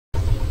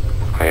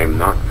am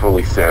not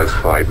fully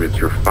satisfied with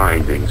your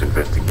findings,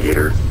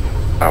 investigator.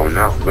 I will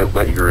not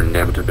let your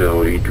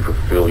inevitability to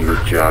fulfill your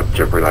job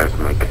jeopardize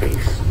my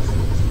case.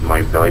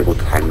 My valuable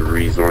time and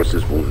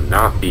resources will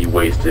not be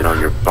wasted on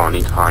your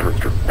bonding time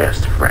with your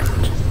best friend.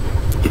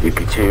 If you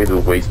continue to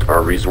waste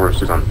our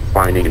resources on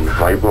finding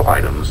invaluable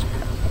items,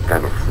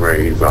 I'm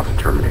afraid we'll have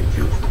to terminate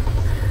you.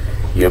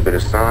 You have been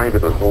assigned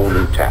with a whole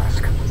new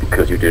task,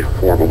 because you did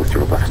horrible with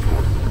your last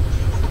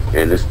one.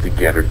 And this is to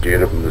gather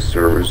data from the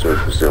servers of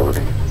the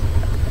facility.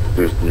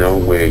 There's no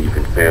way you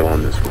can fail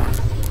on this one.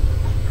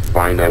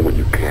 Find out what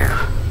you can.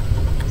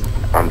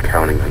 I'm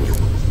counting on you.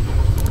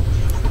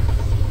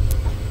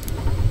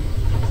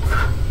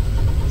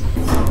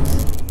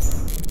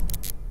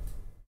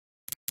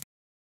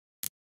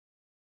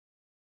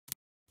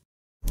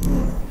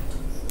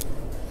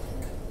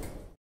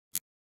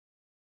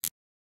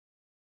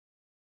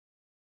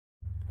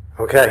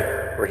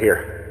 Okay, we're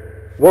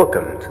here.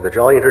 Welcome to the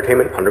Jolly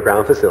Entertainment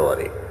Underground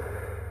Facility.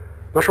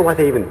 Not sure why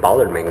they even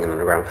bothered making an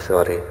underground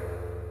facility.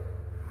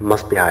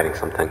 Must be hiding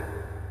something.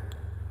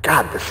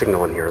 God, the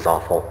signal in here is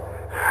awful.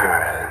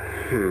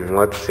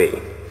 Let's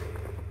see.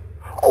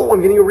 Oh,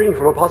 I'm getting a reading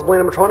from a possible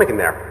animatronic in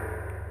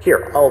there.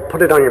 Here, I'll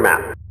put it on your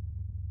map.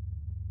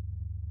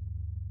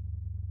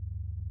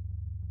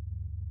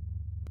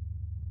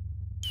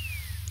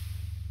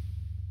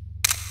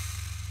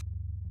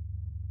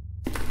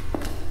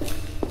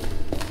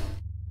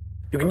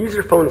 You can use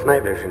your phone's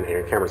night vision and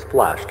your camera's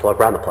flash to look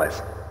around the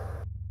place.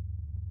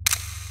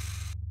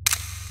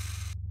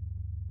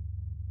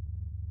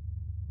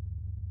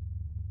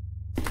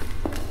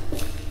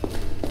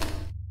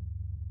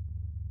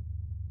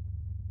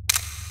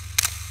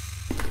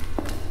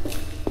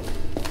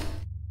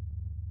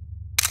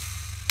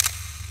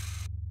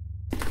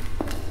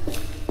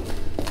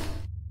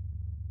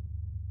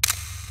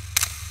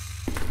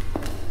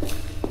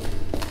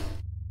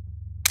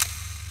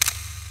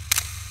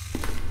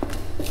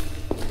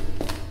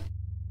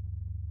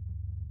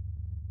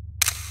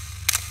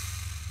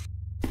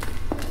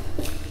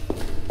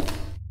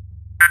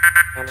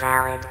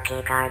 Invalid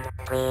keycard.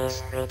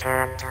 Please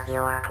return to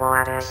your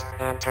quarters,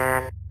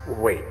 intern.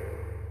 Wait.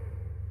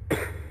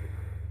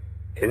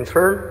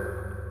 Intern?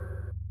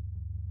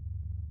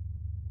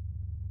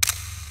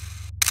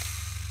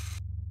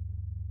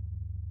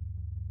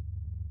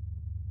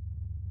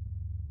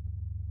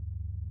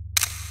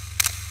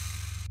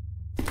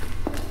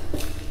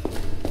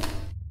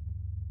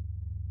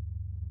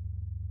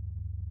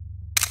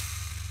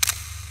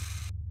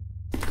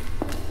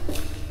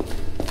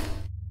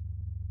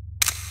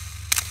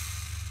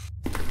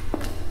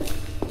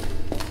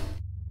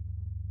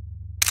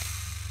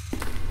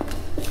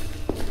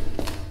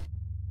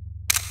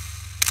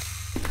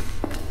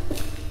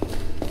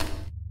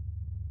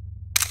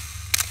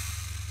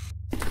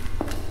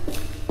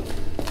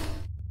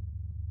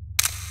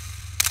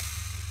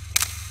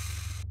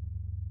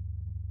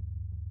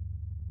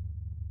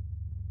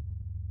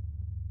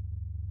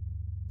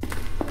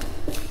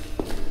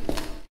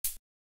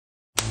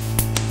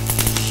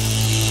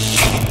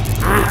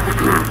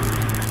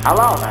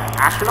 Hello there,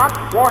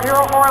 astronaut, war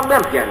hero, or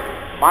Olympian.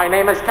 My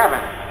name is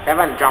Kevin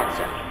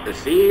Johnson, the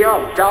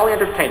CEO of Jolly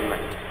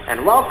Entertainment,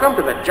 and welcome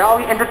to the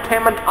Jolly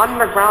Entertainment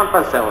Underground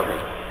Facility.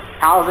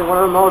 Housing one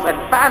of the most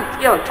advanced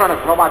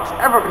electronic robots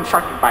ever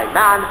constructed by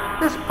man,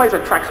 this place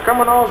attracts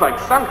criminals like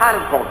some kind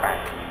of gold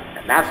bank.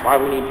 And that's why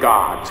we need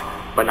guards.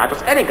 But not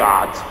just any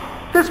guards.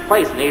 This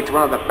place needs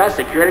one of the best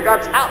security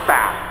guards out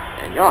there,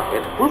 and you're here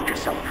to prove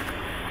yourself.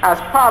 As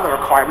part of the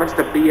requirements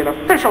to be an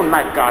official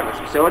night guard in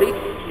this facility,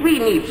 we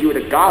need you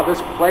to guard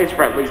this place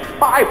for at least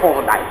 5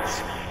 whole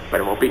nights. But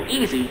it won't be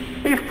easy.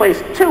 We've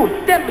placed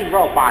 2 deadly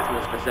robots in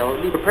this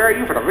facility to prepare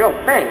you for the real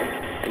thing.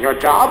 And your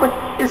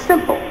job is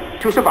simple,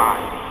 to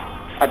survive.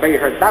 I bet you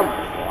heard that one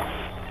before.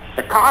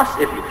 The cost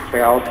if you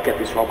fail to get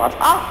these robots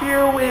off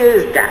you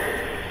is death.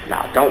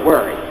 Now don't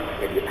worry.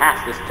 If you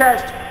pass this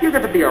test, you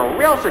get to be a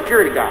real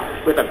security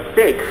guard with a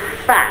big,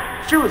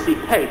 fat, juicy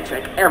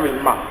paycheck every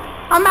month.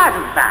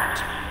 Imagine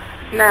that.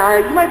 Now,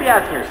 you might be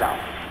asking yourself,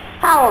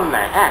 how in the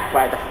heck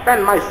would I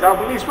defend myself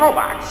from these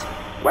robots?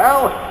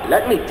 Well,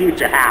 let me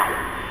teach you how.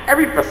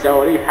 Every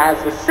facility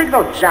has a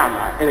signal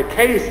jammer in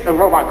case a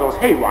robot goes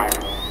haywire.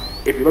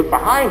 If you look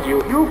behind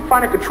you, you'll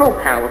find a control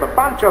panel with a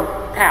bunch of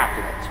tabs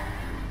in it.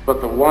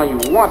 But the one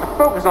you want to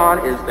focus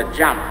on is the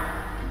jammer.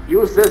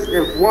 Use this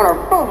if one or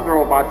both of the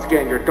robots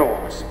get in your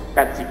doors.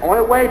 That's the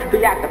only way to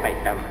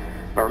deactivate them.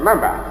 But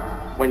remember,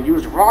 when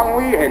used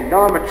wrongly and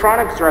no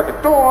animatronics are at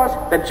the doors,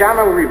 the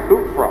jammer will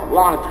reboot for a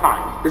long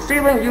time,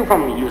 disabling you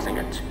from using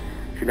it.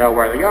 If you know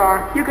where they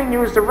are, you can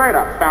use the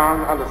radar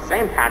found on the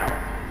same panel.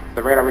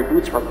 The radar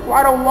reboots for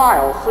quite a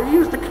while, so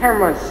use the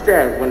camera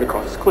instead when the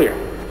coast is clear.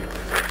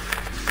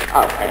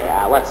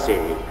 Okay, let's see.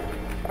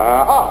 The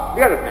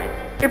other thing.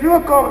 If you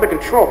look over the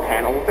control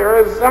panel, there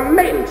is a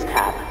maintenance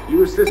tab.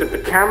 Use this if the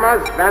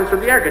cameras, vents, or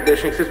the air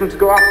conditioning systems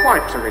go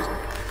offline for some reason.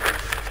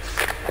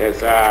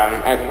 There's,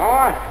 anything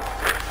more?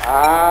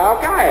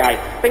 Okay,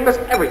 I think that's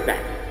everything.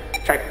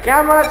 Check the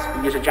cameras,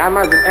 use the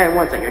jammers, and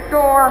once at your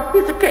door,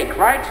 it's a cake,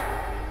 right?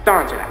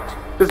 Darn it.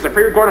 This is a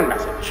pre-recorded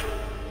message.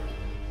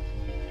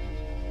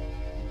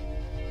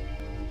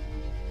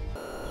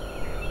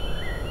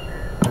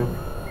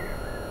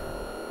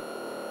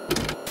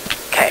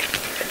 Okay,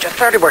 I just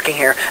started working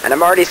here, and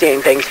I'm already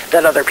seeing things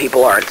that other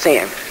people aren't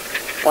seeing.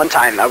 One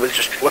time, I was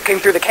just looking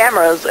through the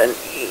cameras, and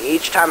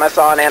each time I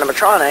saw an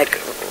animatronic,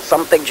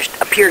 something just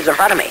appears in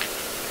front of me.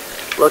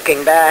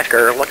 Looking back,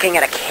 or looking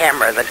at a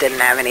camera that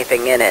didn't have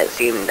anything in it,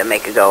 seemed to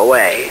make it go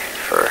away,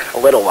 for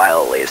a little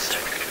while at least.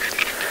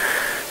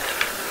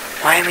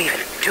 Why am I even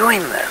doing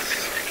this?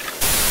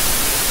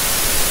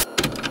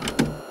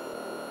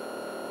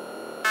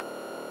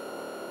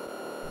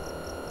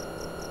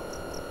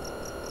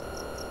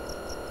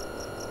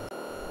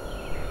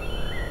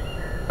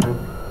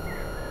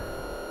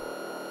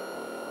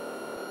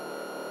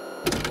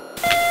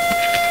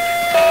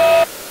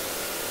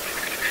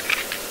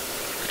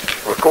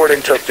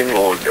 Recording testing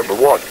log number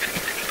 1.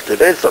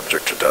 Today's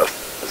subject to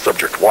test is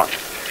Subject 1,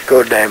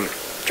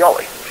 codename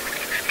Jolly.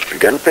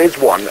 Begin phase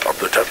 1 of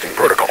the testing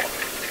protocol.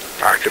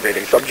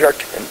 Activating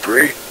subject in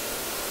 3,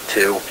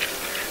 2,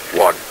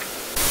 1.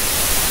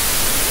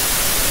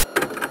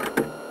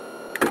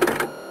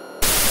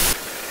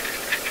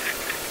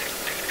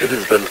 It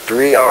has been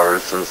 3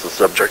 hours since the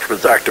subject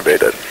was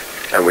activated,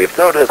 and we've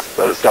noticed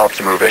that it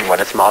stops moving when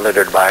it's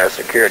monitored by our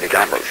security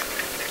cameras,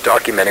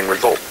 documenting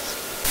results.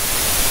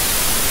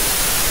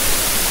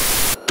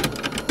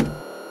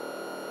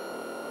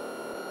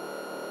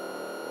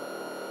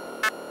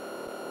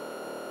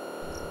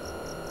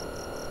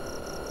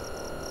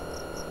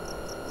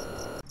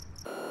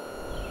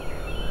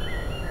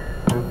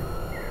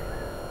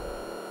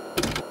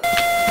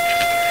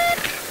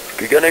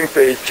 Beginning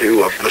phase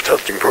 2 of the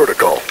testing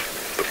protocol.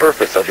 The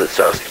purpose of this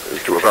test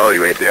is to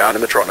evaluate the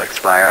animatronics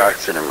fire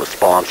accident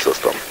response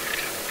system.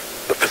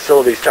 The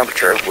facility's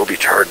temperature will be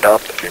turned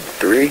up in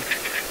 3,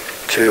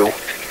 2,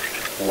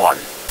 1.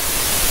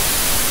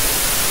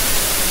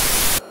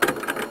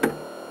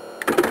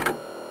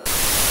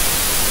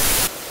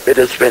 It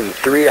has been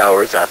 3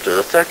 hours after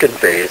the second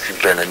phase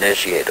has been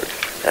initiated,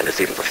 and it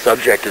seems the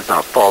subject is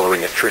not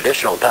following its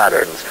traditional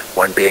patterns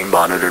when being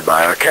monitored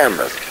by our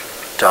cameras,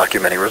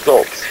 documenting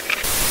results.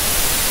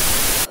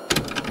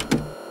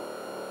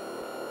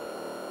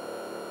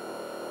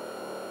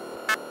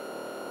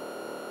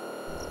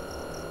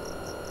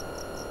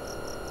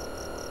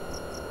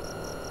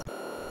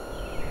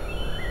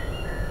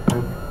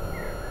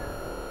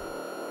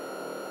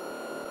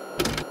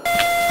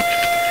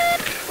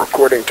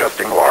 Recording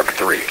testing log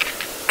 3.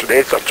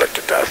 Today's subject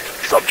to test,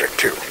 Subject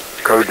 2,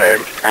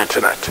 codename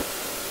Antonette.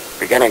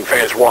 Beginning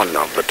phase 1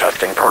 of the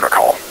testing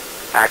protocol.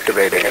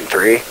 Activating in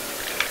 3,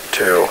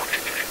 2...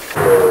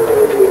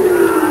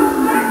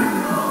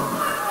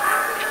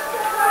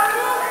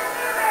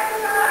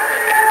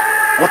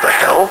 What the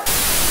hell?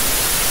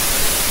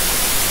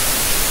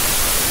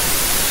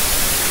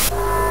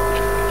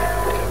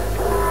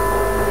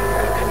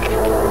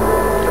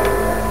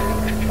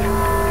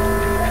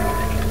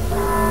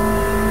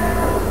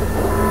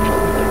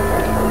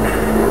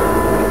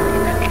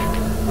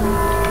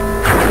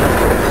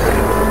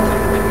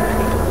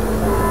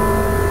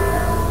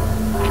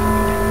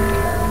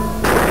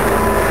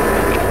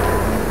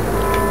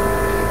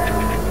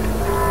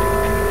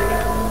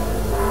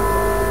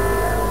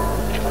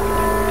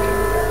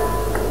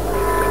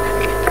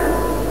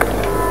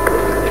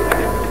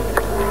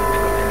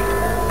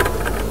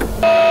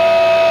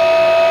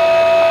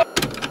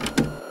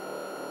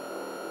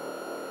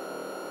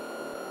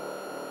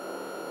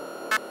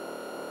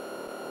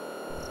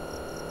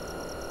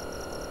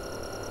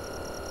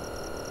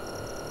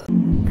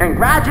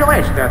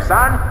 Congratulations there,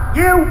 son.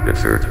 You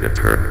Insert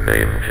intern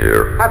name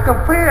here. have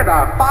completed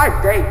a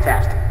 5-day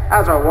test.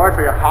 As a reward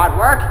for your hard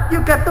work,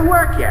 you get to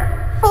work here,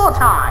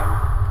 full-time.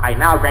 I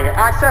now grant you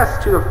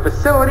access to the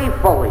facility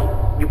fully.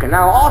 You can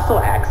now also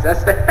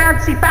access the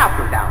fancy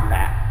bathroom down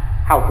there.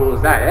 How cool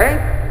is that,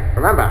 eh?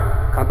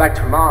 Remember, come back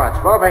tomorrow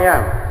at 12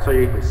 a.m. so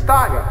you can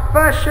start your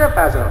first shift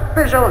as an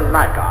official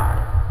night guard.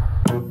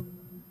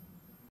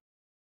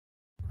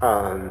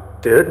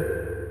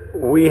 Dude,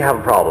 we have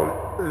a problem.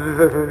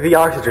 The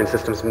oxygen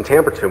system's been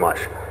tampered too much.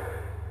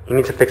 You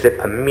need to fix it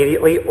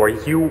immediately or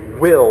you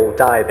will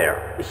die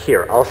there.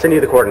 Here, I'll send you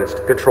the coordinates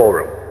to the control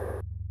room.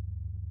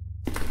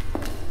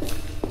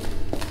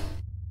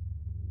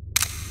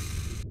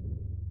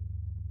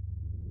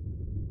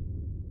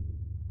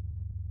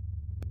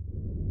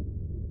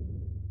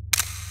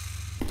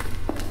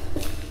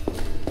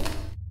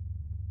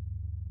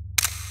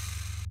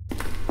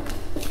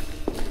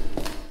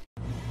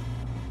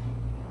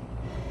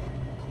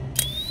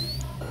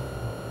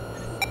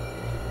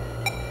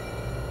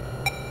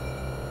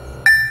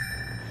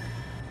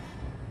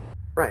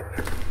 Right.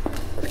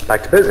 Let's get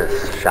back to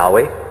business, shall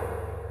we?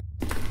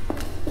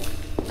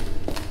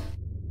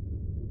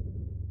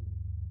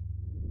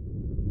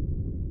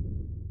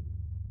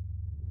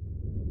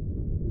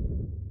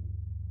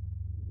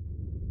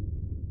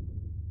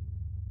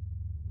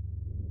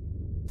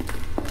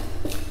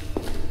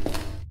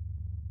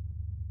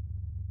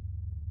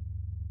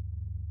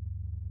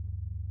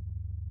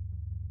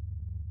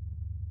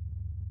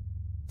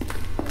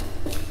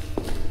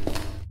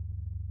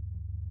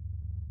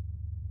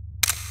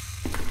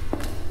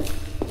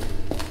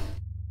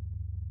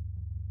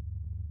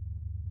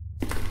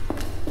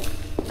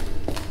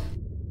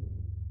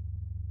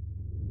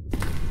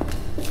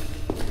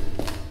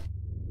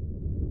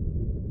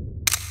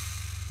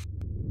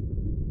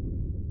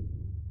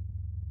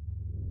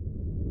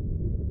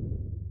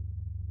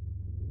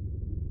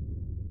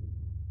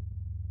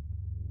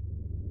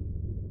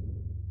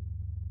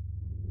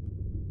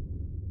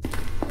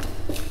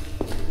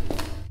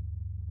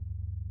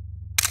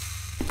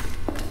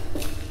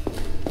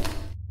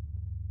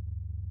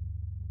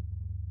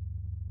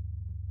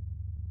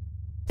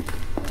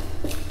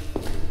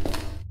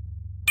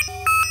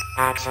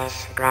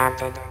 Access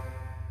granted.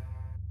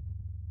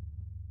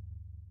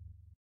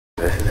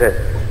 This is it.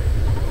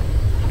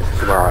 This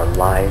is where our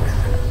lives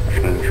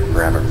change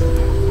forever.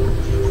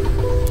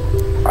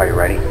 Are you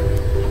ready?